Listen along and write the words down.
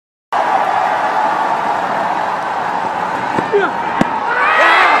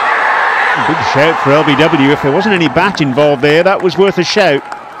Big shout for LBW. If there wasn't any bat involved there, that was worth a shout.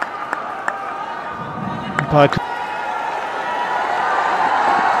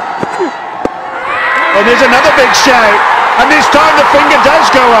 And there's another big shout, and this time the finger does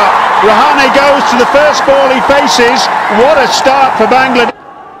go up. Rahane goes to the first ball he faces. What a start for Bangladesh.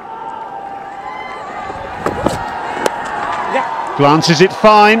 Glances it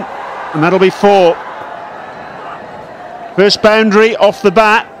fine, and that'll be 4. First boundary off the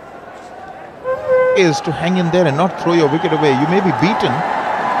bat. Is to hang in there and not throw your wicket away. You may be beaten,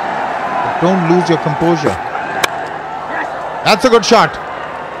 but don't lose your composure. That's a good shot.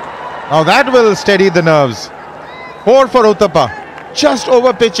 Now that will steady the nerves. 4 for Uthappa. Just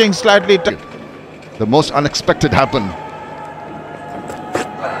over pitching slightly. The most unexpected happened.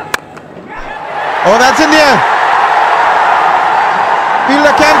 Oh, that's in the air.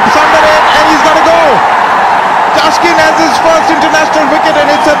 Fielder can sunder it, and he's got to go. Taskin has his first international wicket, and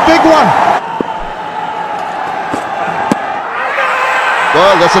it's a big one.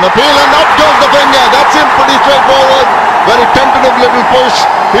 Well, that's an appeal, and up goes the finger. That's him, pretty straightforward. Very tentative little push.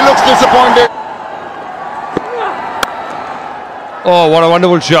 He looks disappointed. Oh, what a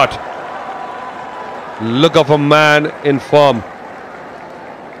wonderful shot. Look of a man in form.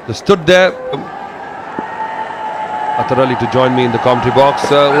 They stood there. Athar Ali to join me in the commentary box,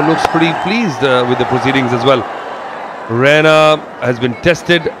 who looks pretty pleased with the proceedings as well. Raina has been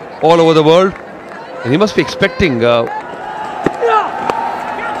tested all over the world, and he must be expecting.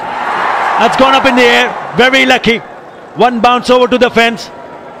 That's gone up in the air. Very lucky. One bounce over to the fence.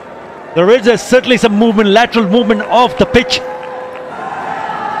 There is certainly some movement, lateral movement off the pitch.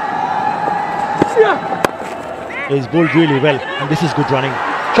 He's bowled really well, and this is good running.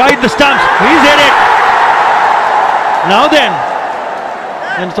 Tried the stumps. He's hit it. Now then,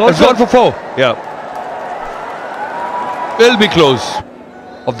 and it's also gone for 4. Yeah, will be close.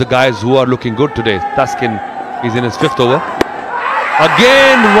 Of the guys who are looking good today, Taskin is in his 5th over.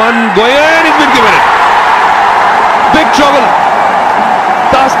 Again, one going, and he's been given it. Big trouble.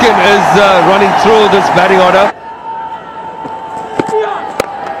 Taskin is running through this batting order.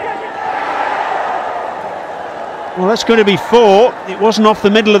 Well, that's going to be 4. It wasn't off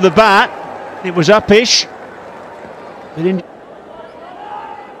the middle of the bat. It was upish. It's hit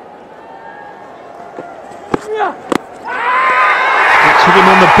him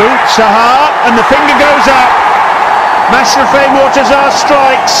on the boot, Sahar, and the finger goes up. Mashrafei Mortazar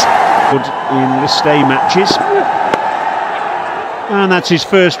strikes. Good in List A matches. And that's his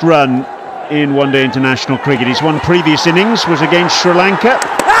first run in one-day international cricket. His one previous innings was against Sri Lanka.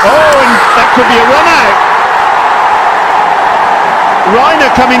 Oh, and that could be a run out. Raina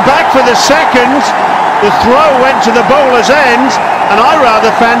coming back for the second. The throw went to the bowler's end, and I rather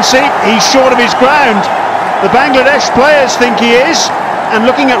fancy he's short of his ground. The Bangladesh players think he is, and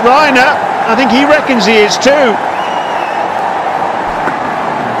looking at Raina, I think he reckons he is too.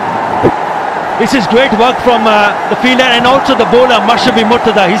 this is great work from the fielder and also the bowler Mashrafei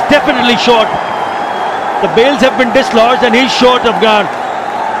Mortazar. He's definitely short. The bails have been dislodged and he's short of ground.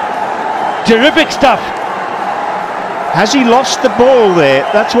 Terrific stuff. Has he lost the ball there?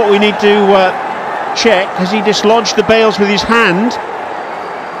 That's what we need to check. Has he dislodged the bails with his hand?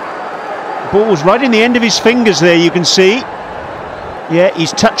 The ball was right in the end of his fingers there, you can see. Yeah,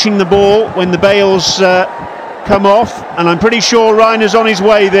 he's touching the ball when the bails come off, and I'm pretty sure Raina's on his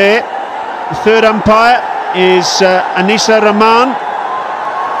way there. The third umpire is Anisa Rahman.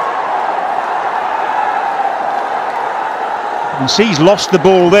 You can see he's lost the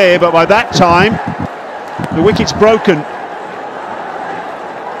ball there, but by that time the wicket's broken.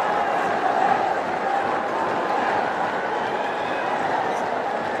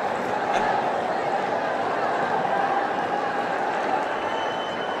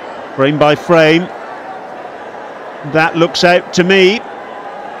 Frame by frame, that looks out to me,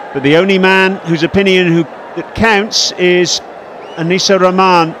 but the only man whose opinion that counts is Anisa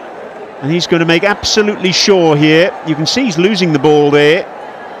Rahman, and he's going to make absolutely sure here. You can see he's losing the ball there,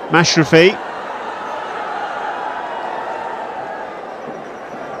 Mashrafei.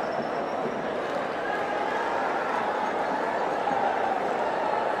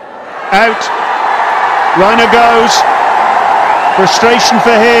 Out, Raina goes. Frustration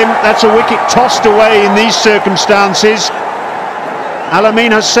for him. That's a wicket tossed away in these circumstances.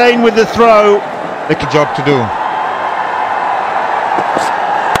 Alamin Hussain with the throw. Big job to do.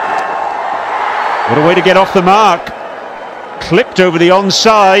 What a way to get off the mark. Clipped over the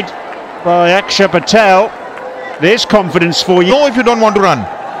onside by Akshar Patel. There's confidence for you. No, if you don't want to run.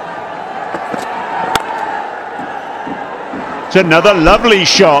 It's another lovely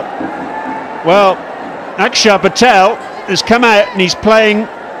shot. Well, Akshar Patel has come out and he's playing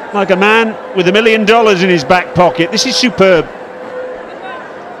like a man with $1 million in his back pocket. This is superb.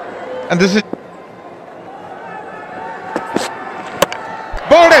 And this is...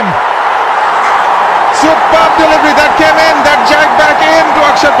 Bowled him! Superb delivery that came in, that jagged back in to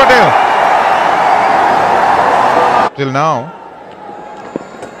Akshar Patel. Till now.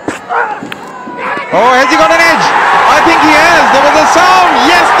 Oh, has he got an edge? I think he has. There was a sound.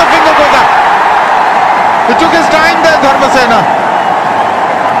 Yes, the finger goes up. He took his time there, Dharmasena.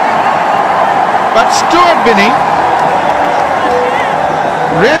 But Stuart Binny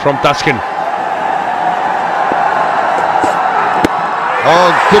from Taskin. Oh,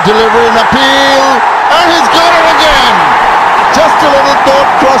 good delivery and appeal, and he's got it again. Just a little thought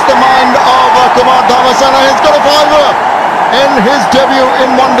crossed the mind of Kumar Dharmasena. He's got a fiver in his debut in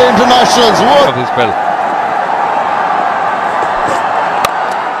one-day internationals. Of his spell.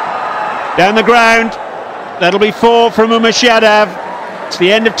 Down the ground. That'll be 4 from Umesh Yadav. It's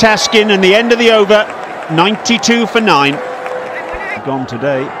the end of Taskin and the end of the over. 92 for 9. Gone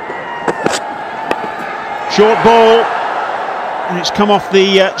today. Short ball. And it's come off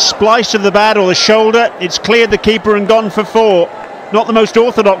the splice of the bat or the shoulder. It's cleared the keeper and gone for 4. Not the most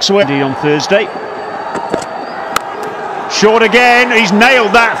orthodox way on Thursday. Short again. He's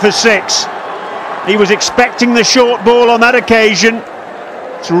nailed that for 6. He was expecting the short ball on that occasion.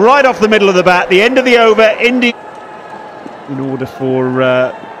 It's right off the middle of the bat. The end of the over. India. In order for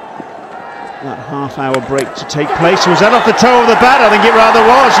that half-hour break to take place. Was that off the toe of the bat? I think it rather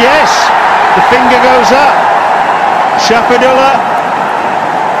was, yes. The finger goes up. Shafidullah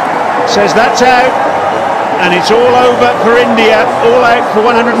says that's out, and it's all over for India, all out for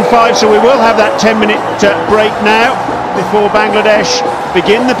 105, so we will have that 10-minute break now before Bangladesh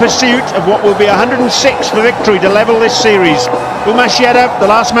begin the pursuit of what will be 106 for victory to level this series. Umesh Yadav, the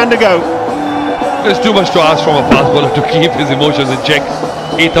last man to go. There's too much to ask from a fast bowler to keep his emotions in check.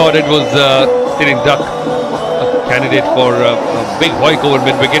 He thought it was hitting duck, a candidate for a big hoik over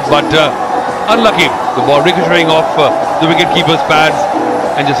mid-wicket, but unlucky. The ball ricocheting off the wicket-keeper's pads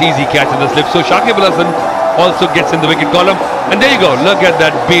and just easy catch in the slip. So Shakib Al Hasan also gets in the wicket column. And there you go. Look at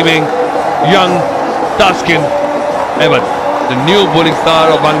that beaming young Taskin Ahmed, the new bowling star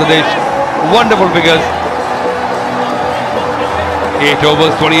of Bangladesh. Wonderful figures. 8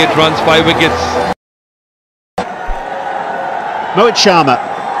 overs, 28 runs, 5 wickets. Mohit Sharma.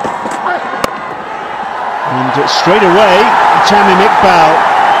 And straight away, Tamim Iqbal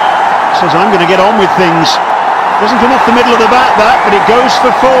says, I'm going to get on with things. Doesn't come off the middle of the bat, but it goes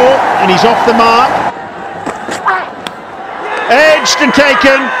for 4, and he's off the mark. Edged and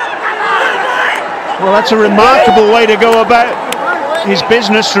taken. Well, that's a remarkable way to go about his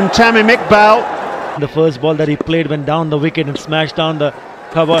business from Tamim Iqbal. The first ball that he played went down the wicket and smashed down the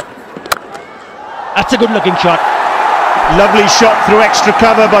cover. That's a good looking shot. Lovely shot through extra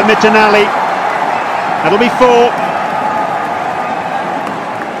cover by Mitten Ali. That'll be 4.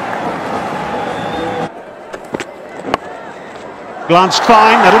 Glanced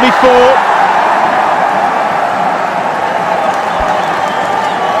fine, that'll be 4.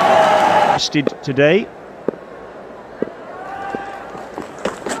 Listed today.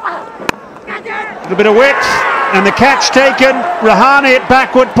 A little bit of width, and the catch taken. Rahane at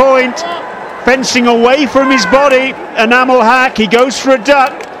backward point, fencing away from his body. Enamel hack, he goes for a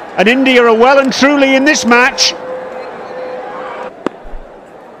duck, and India are well and truly in this match.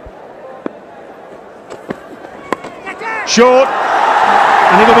 Short,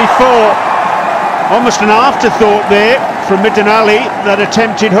 and it'll be 4. Almost an afterthought there from Mitten Ali, that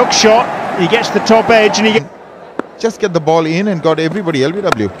attempted hook shot. He gets the top edge and he just get the ball in and got everybody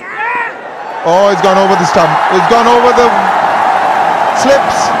LBW. Oh, it's gone over the stump. It's gone over the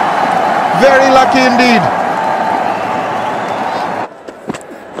slips. Very lucky indeed.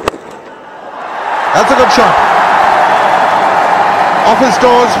 That's a good shot. Off his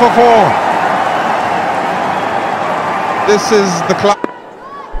toes for 4. This is the club.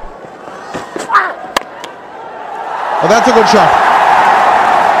 Oh, that's a good shot.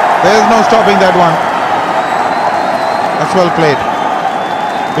 There's no stopping that one. That's well played.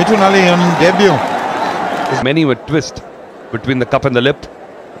 Mithun Ali on debut. Many would twist between the cup and the lip.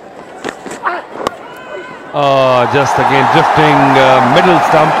 Just again drifting middle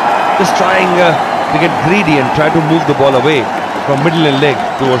stump. Just trying to get greedy and try to move the ball away from middle and leg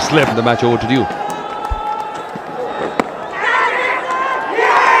towards slip. The match over to you.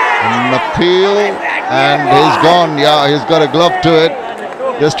 An appeal, and he's gone. Yeah, he's got a glove to it.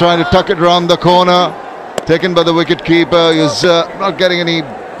 Just trying to tuck it around the corner. Taken by the wicket keeper. He's not getting any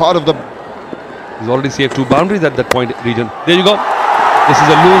part of the. He's already saved 2 boundaries at that point region. There you go. This is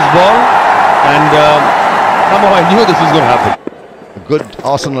a loose ball, and Somehow I knew this was going to happen. A good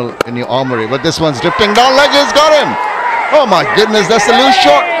arsenal in your armory, but this one's drifting down leg. He's got him. Oh my goodness, that's a loose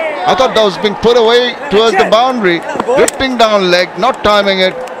shot. I thought that was being put away towards the boundary. Drifting down leg, not timing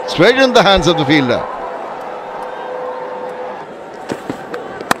it, straight in the hands of the fielder.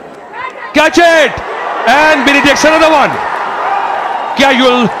 Catch it! And Binny takes another one.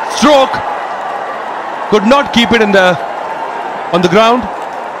 Casual stroke. Could not keep it on the ground.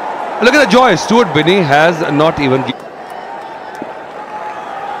 Look at the joy. Stuart Binny has not even...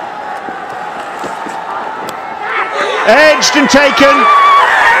 Edged and taken.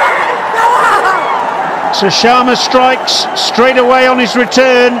 So Sharma strikes straight away on his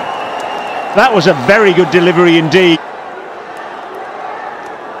return. That was a very good delivery indeed.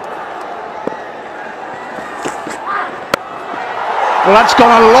 Well, that's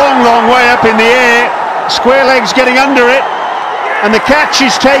gone a long, long way up in the air. Square legs getting under it. And the catch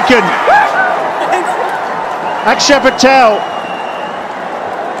is taken. Akshay Patel.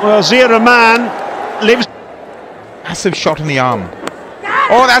 Well, Zia Rahman lives... Massive shot in the arm.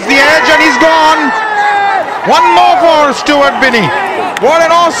 Oh, that's the edge and he's gone. One more for Stuart Binny. What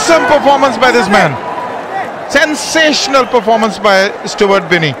an awesome performance by this man. Sensational performance by Stuart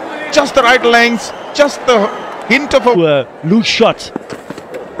Binny. Just the right lengths, just the hint of a loose shot.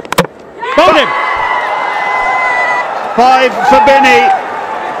 Found him. 5 for Binny.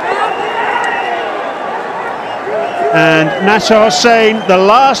 And Nasser Hussain, the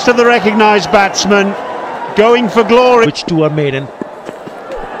last of the recognised batsmen, going for glory. Which two are maiden.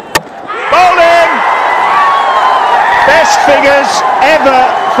 Bowling! Best figures ever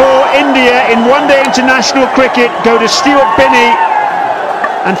for India in one-day international cricket go to Stuart Binny.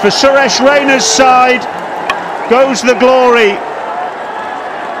 And for Suresh Raina's side goes the glory.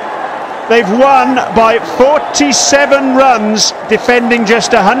 They've won by 47 runs, defending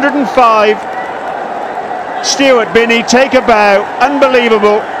just 105. Stuart Binny, take a bow.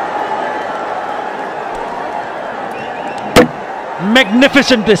 Unbelievable.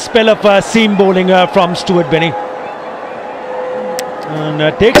 Magnificent spell of seam bowling from Stuart Binny.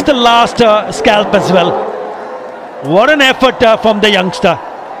 And takes the last scalp as well. What an effort from the youngster.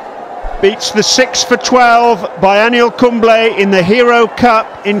 Beats the 6 for 12 by Anil Kumble in the Hero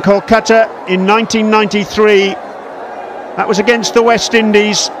Cup in Kolkata in 1993. That was against the West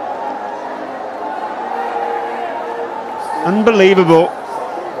Indies. Unbelievable.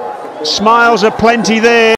 Smiles aplenty there.